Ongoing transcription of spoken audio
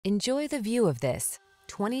Enjoy the view of this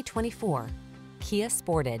 2024 Kia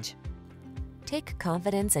Sportage. Take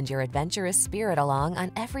confidence and your adventurous spirit along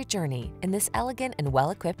on every journey in this elegant and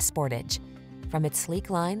well-equipped Sportage. From its sleek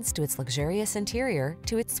lines to its luxurious interior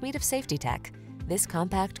to its suite of safety tech, this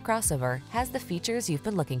compact crossover has the features you've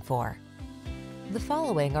been looking for. The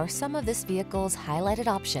following are some of this vehicle's highlighted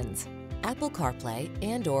options: Apple CarPlay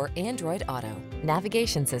and/or Android Auto,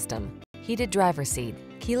 navigation system, heated driver's seat,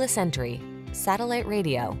 keyless entry, satellite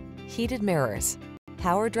radio, heated mirrors,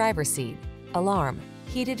 power driver's seat, alarm,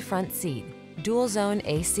 heated front seat, dual zone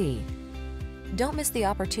AC. Don't miss the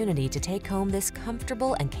opportunity to take home this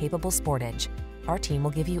comfortable and capable Sportage. Our team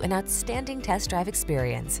will give you an outstanding test drive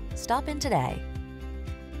experience. Stop in today.